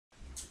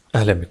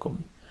أهلا بكم.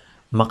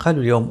 مقال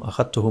اليوم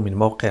أخذته من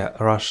موقع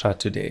Russia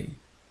Today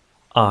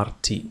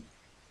RT.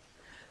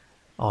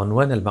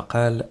 عنوان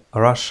المقال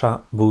Russia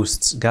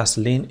boosts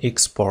gasoline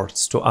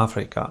exports to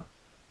Africa.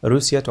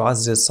 روسيا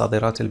تعزز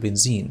صادرات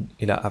البنزين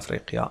إلى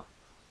أفريقيا.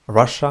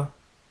 Russia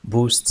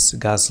boosts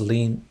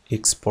gasoline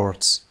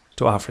exports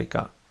to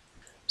Africa.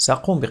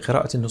 سأقوم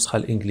بقراءة النسخة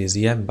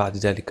الإنجليزية، من بعد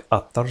ذلك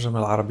الترجمة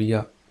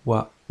العربية،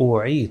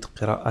 وأعيد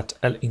قراءة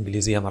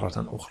الإنجليزية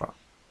مرة أخرى.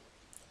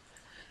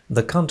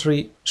 The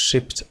country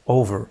shipped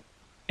over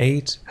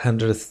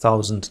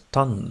 800,000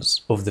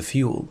 tons of the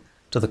fuel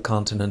to the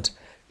continent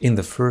in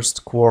the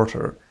first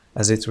quarter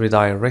as it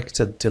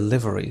redirected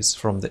deliveries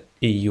from the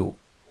EU.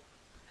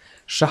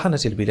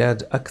 شحنت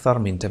البلاد أكثر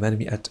من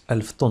 800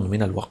 ألف طن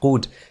من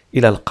الوقود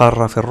إلى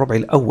القارة في الربع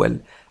الأول،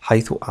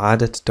 حيث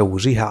أعادت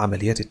توجيه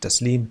عمليات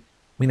التسليم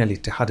من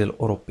الاتحاد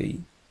الأوروبي.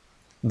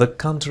 The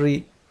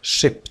country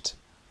shipped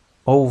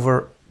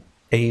over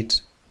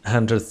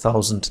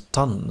 800,000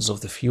 tons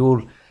of the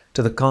fuel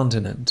to the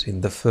continent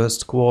in the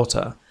first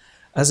quarter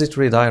as it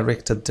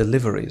redirected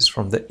deliveries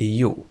from the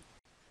EU.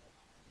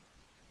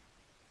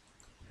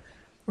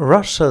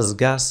 Russia's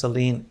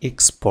gasoline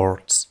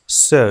exports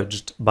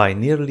surged by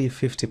nearly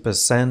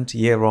 50%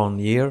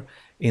 year-on-year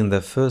in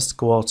the first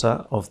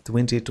quarter of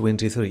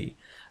 2023,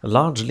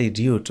 largely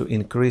due to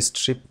increased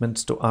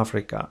shipments to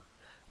Africa,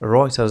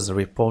 Reuters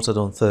reported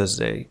on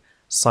Thursday,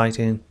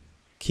 citing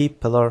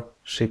Kepler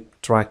ship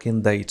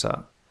tracking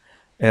data.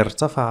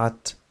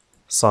 ارتفعت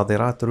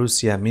صادرات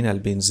روسيا من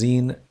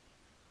البنزين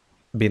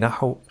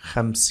بنحو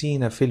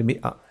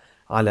 50%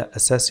 على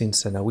أساس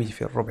سنوي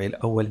في الربع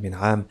الأول من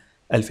عام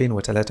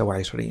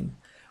 2023،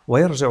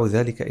 ويرجع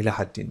ذلك إلى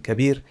حد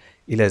كبير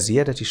إلى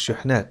زيادة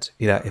الشحنات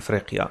إلى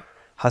إفريقيا،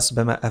 حسب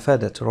ما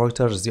أفادت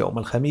رويترز يوم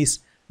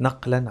الخميس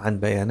نقلا عن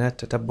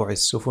بيانات تتبع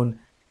السفن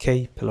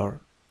كيبلر.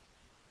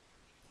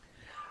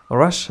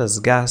 Russia's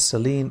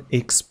gasoline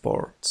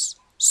exports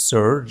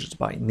surged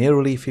by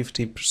nearly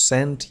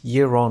 50%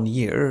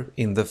 year-on-year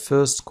in the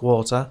first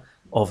quarter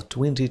of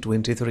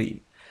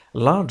 2023,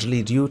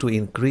 largely due to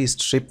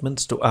increased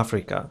shipments to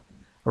Africa,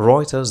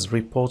 Reuters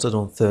reported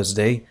on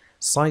Thursday,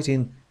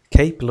 citing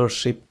Kepler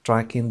ship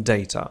tracking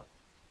data.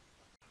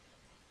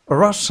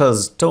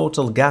 Russia's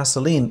total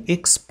gasoline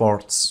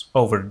exports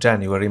over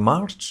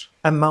January-March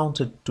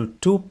amounted to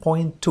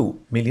 2.2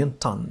 million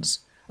tons,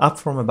 up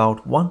from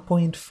about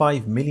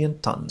 1.5 million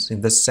tons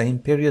in the same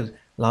period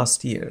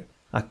last year,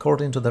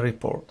 according to the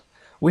report.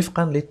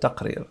 وفقا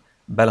للتقرير،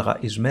 بلغ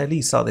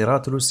إجمالي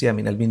صادرات روسيا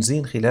من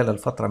البنزين خلال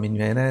الفترة من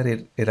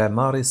يناير إلى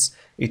مارس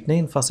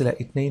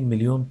 2.2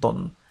 مليون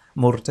طن،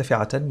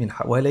 مرتفعة من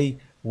حوالي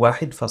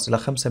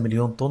 1.5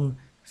 مليون طن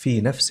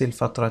في نفس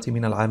الفترة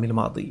من العام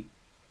الماضي.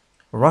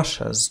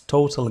 Russia's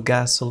total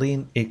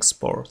gasoline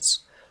exports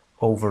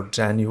over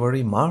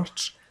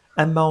January-March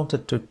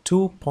amounted to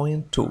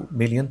 2.2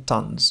 million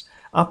tons,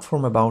 up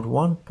from about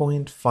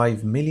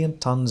 1.5 million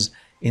tons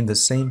in the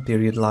same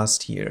period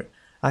last year,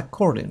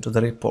 according to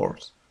the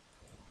report.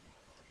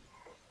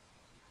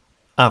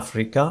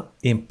 Africa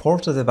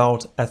imported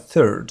about a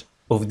third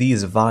of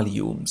these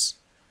volumes,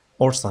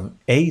 or some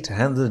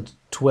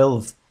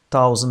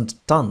 812,000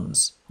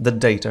 tons, the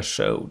data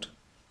showed.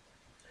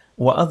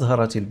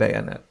 وأظهرت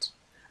البيانات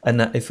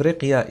أن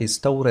إفريقيا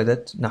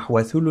استوردت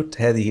نحو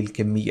ثلث هذه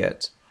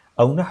الكميات،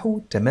 أو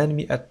نحو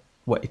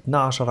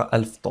 812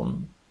 ألف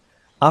طن.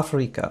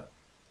 Africa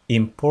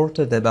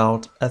imported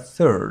about a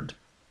third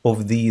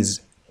of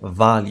these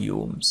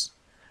volumes,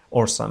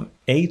 or some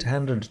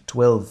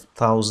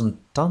 812,000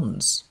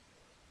 tons,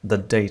 the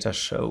data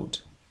showed.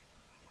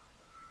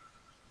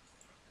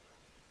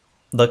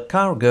 The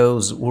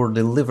cargoes were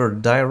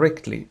delivered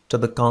directly to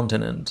the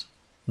continent,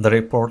 the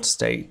report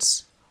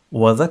states.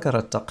 وذكر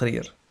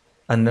التقرير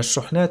أن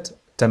الشحنات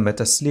تم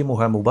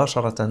تسليمها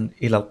مباشرة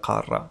إلى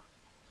القارة.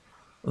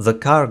 The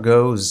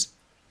cargoes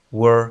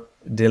were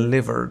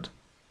delivered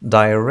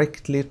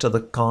directly to the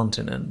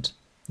continent,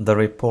 the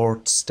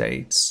report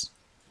states.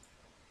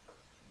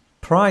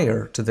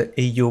 Prior to the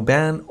EU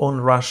ban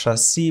on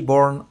Russia's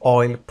seaborne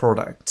oil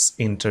products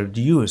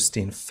introduced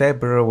in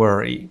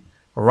February,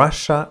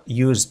 Russia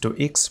used to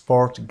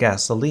export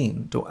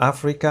gasoline to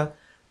Africa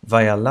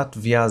via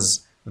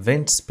Latvia's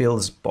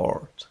Ventspils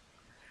port.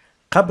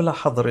 قبل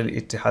حظر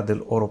الاتحاد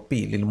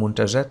الأوروبي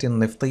للمنتجات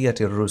النفطية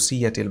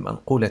الروسية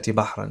المنقولة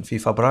بحرا في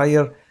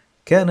فبراير،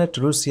 كانت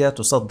روسيا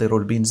تصدر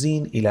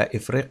البنزين إلى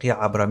إفريقيا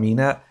عبر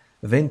ميناء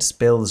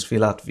فينتسبيلز في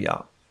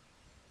لاتفيا.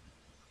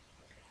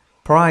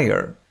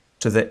 Prior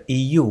to the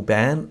EU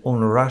ban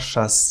on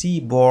Russia's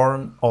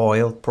seaborne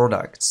oil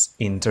products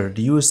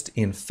introduced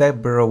in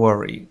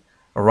February,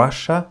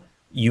 Russia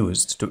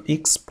used to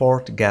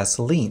export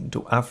gasoline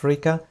to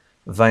Africa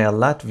via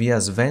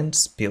Latvia's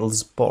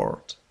Ventspils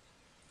port.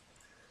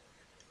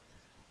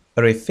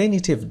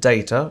 Refinitiv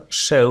data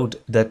showed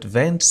that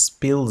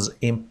Ventspils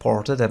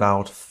imported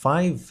about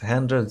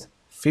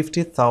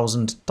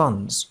 550,000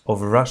 tons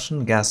of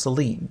Russian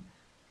gasoline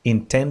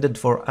intended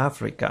for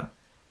Africa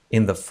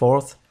in the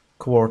fourth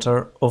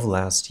quarter of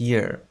last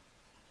year.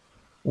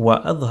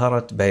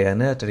 وأظهرت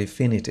بيانات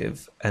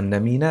ريفينيتيف أن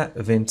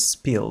ميناء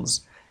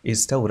فينتسبيلز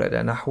استورد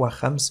نحو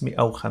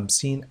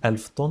 550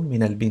 ألف طن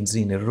من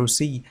البنزين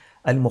الروسي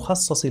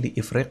المخصص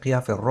لإفريقيا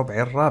في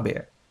الربع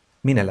الرابع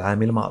من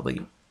العام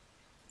الماضي.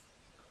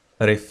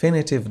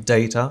 Refinitiv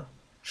data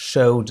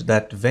showed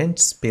that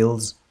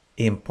Ventspils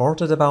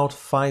imported about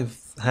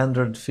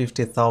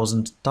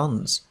 550,000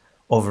 tons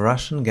of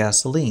Russian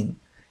gasoline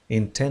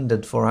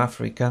intended for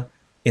Africa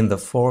in the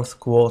fourth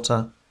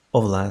quarter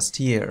of last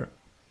year.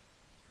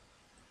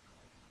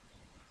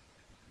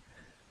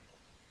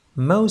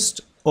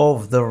 Most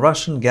of the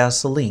Russian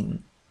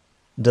gasoline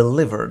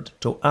delivered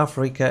to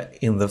Africa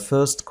in the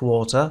first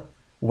quarter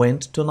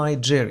went to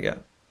Nigeria,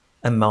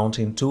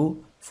 amounting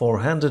to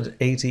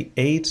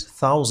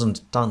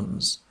 488,000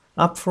 tons,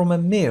 up from a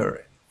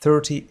mere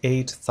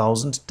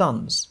 38,000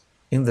 tons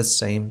in the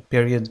same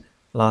period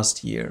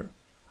last year.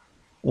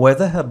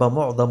 وذهب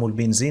معظم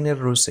البنزين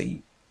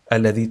الروسي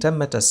الذي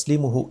تم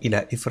تسليمه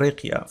إلى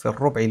إفريقيا في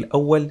الربع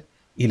الأول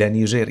إلى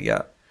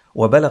نيجيريا،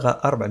 وبلغ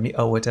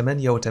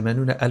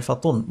 488 ألف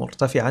طن،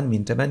 مرتفعا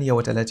من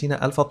 38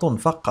 ألف طن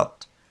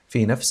فقط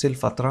في نفس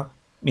الفترة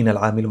من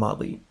العام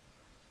الماضي.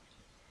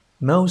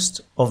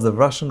 Most of the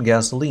Russian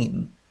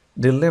gasoline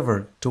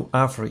delivered to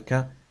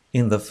Africa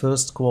in the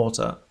first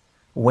quarter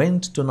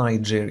went to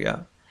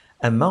Nigeria,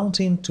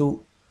 amounting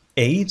to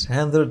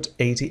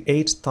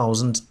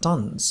 888,000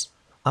 tons,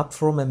 up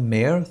from a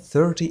mere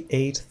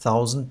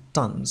 38,000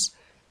 tons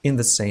in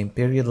the same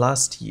period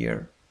last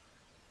year.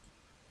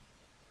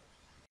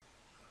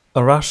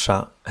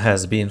 Russia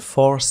has been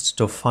forced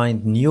to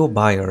find new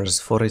buyers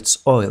for its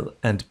oil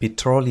and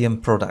petroleum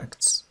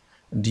products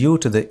due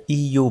to the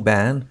EU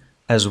ban,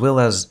 as well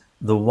as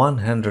the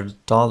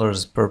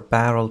 $100 per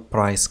barrel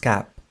price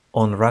cap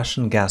on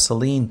Russian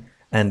gasoline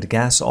and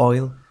gas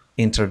oil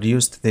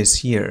introduced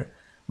this year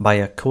by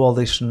a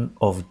coalition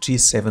of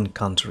G7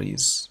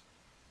 countries.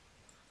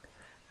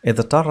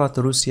 اضطرت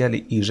روسيا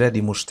لإيجاد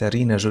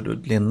مشترين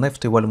جدد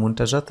للنفط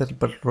والمنتجات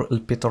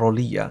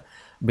البترولية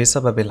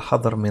بسبب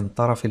الحظر من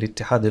طرف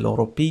الاتحاد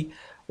الأوروبي،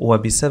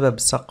 وبسبب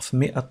سقف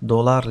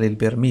 $100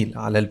 للبرميل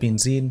على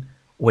البنزين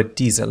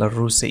والديزل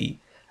الروسي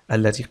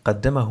الذي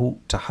قدمه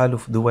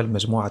تحالف دول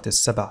مجموعة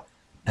السبع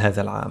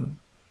هذا العام.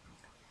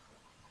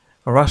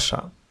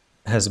 Russia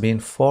has been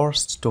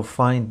forced to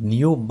find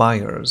new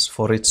buyers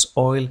for its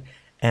oil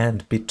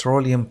and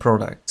petroleum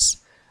products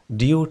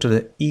due to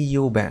the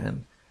EU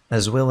ban,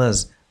 as well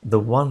as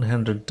the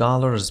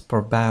 $100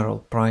 per barrel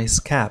price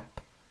cap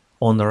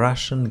on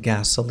Russian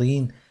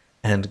gasoline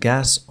and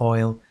gas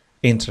oil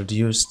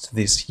introduced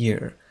this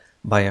year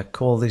by a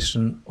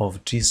coalition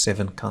of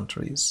G7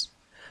 countries.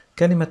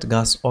 كلمة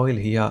gas oil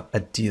هي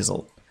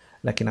الديزل،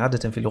 لكن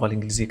عادة في اللغة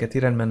الإنجليزية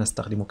كثيرا ما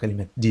نستخدم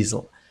كلمة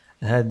ديزل،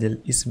 هذا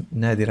الاسم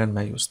نادرا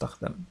ما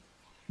يستخدم.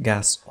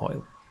 gas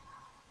oil.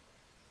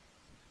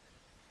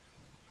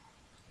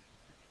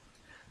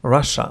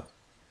 Russia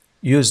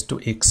used to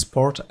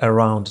export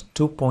around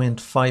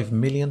 2.5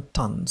 million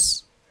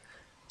tons,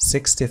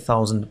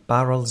 60,000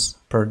 barrels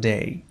per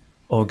day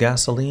of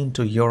gasoline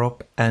to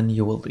Europe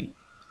annually.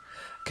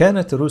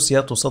 كانت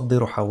روسيا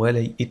تصدر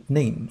حوالي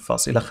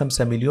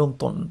 2.5 مليون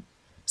طن،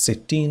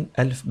 60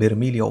 ألف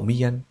برميل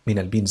يوميا من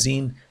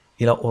البنزين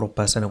إلى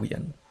أوروبا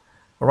سنويا.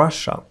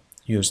 Russia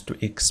used to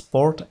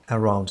export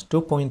around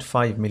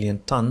 2.5 million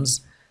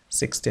tons,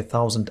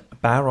 60,000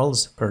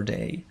 barrels per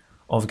day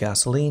of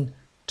gasoline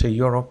to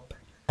Europe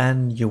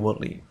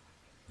annually.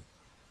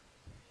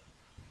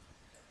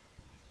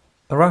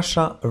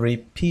 Russia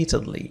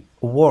repeatedly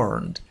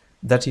warned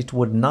that it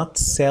would not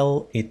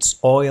sell its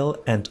oil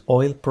and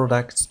oil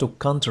products to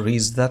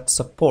countries that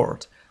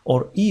support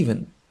or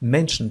even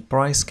mention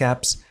price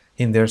caps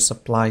in their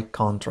supply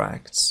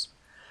contracts.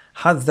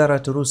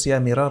 حذرت روسيا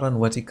مرارا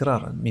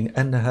وتكرارا من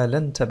أنها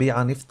لن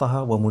تبيع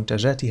نفطها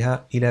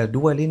ومنتجاتها إلى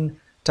دول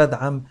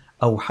تدعم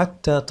أو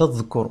حتى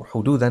تذكر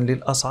حدودا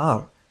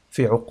للأسعار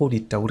في عقود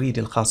التوريد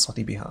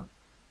الخاصة بها.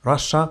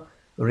 Russia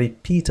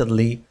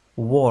repeatedly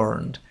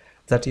warned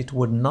that it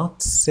would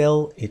not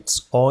sell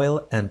its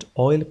oil and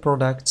oil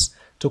products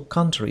to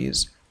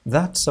countries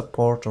that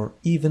support or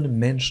even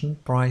mention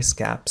price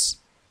caps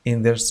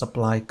in their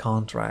supply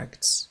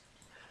contracts.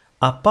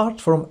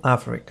 Apart from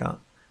Africa,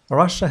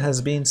 Russia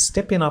has been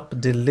stepping up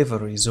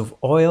deliveries of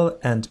oil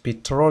and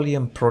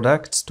petroleum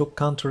products to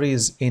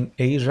countries in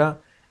Asia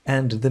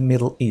and the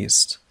Middle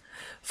East.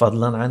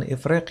 فضلا عن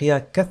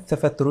إفريقيا،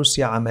 كثفت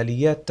روسيا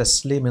عمليات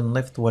تسليم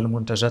النفط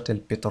والمنتجات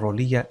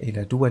البترولية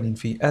إلى دول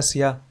في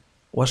آسيا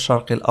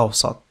والشرق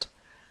الأوسط.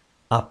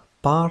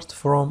 Apart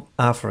from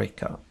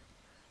Africa,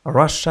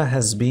 Russia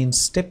has been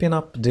stepping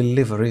up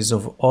deliveries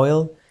of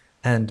oil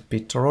and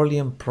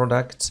petroleum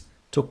products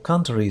to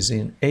countries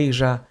in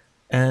Asia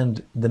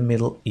and the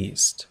Middle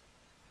East.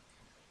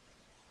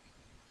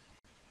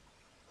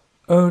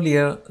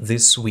 Earlier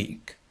this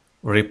week,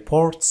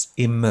 reports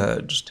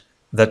emerged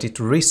that it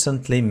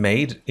recently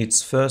made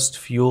its first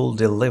fuel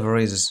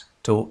deliveries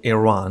to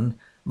Iran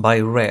by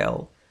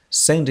rail,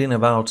 sending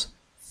about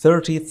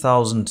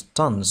 30,000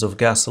 tons of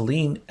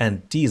gasoline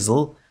and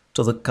diesel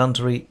to the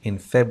country in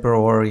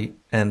February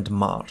and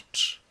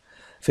March.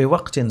 في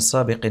وقت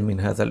سابق من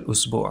هذا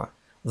الأسبوع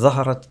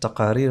ظهرت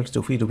تقارير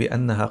تفيد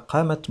بأنها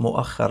قامت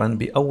مؤخرا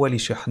بأول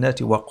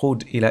شحنات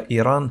وقود إلى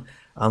إيران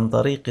عن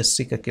طريق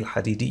السكك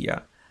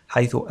الحديدية،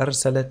 حيث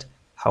أرسلت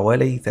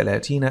حوالي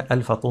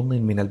 30,000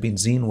 طن من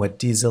البنزين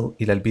والديزل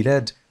إلى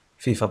البلاد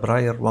في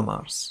فبراير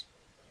ومارس.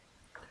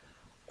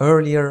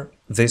 Earlier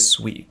this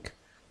week,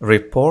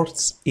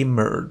 reports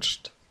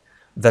emerged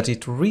that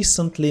it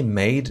recently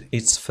made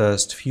its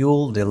first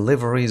fuel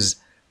deliveries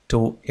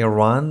to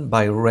Iran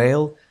by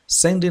rail,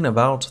 sending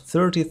about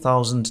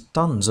 30,000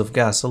 tons of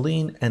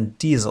gasoline and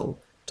diesel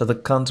to the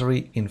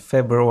country in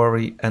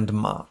February and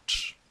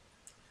March.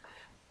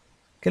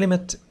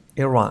 كلمة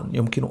إيران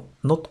يمكن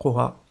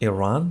نطقها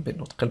إيران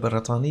بالنطق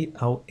البريطاني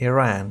أو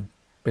إيران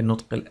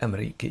بالنطق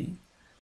الأمريكي.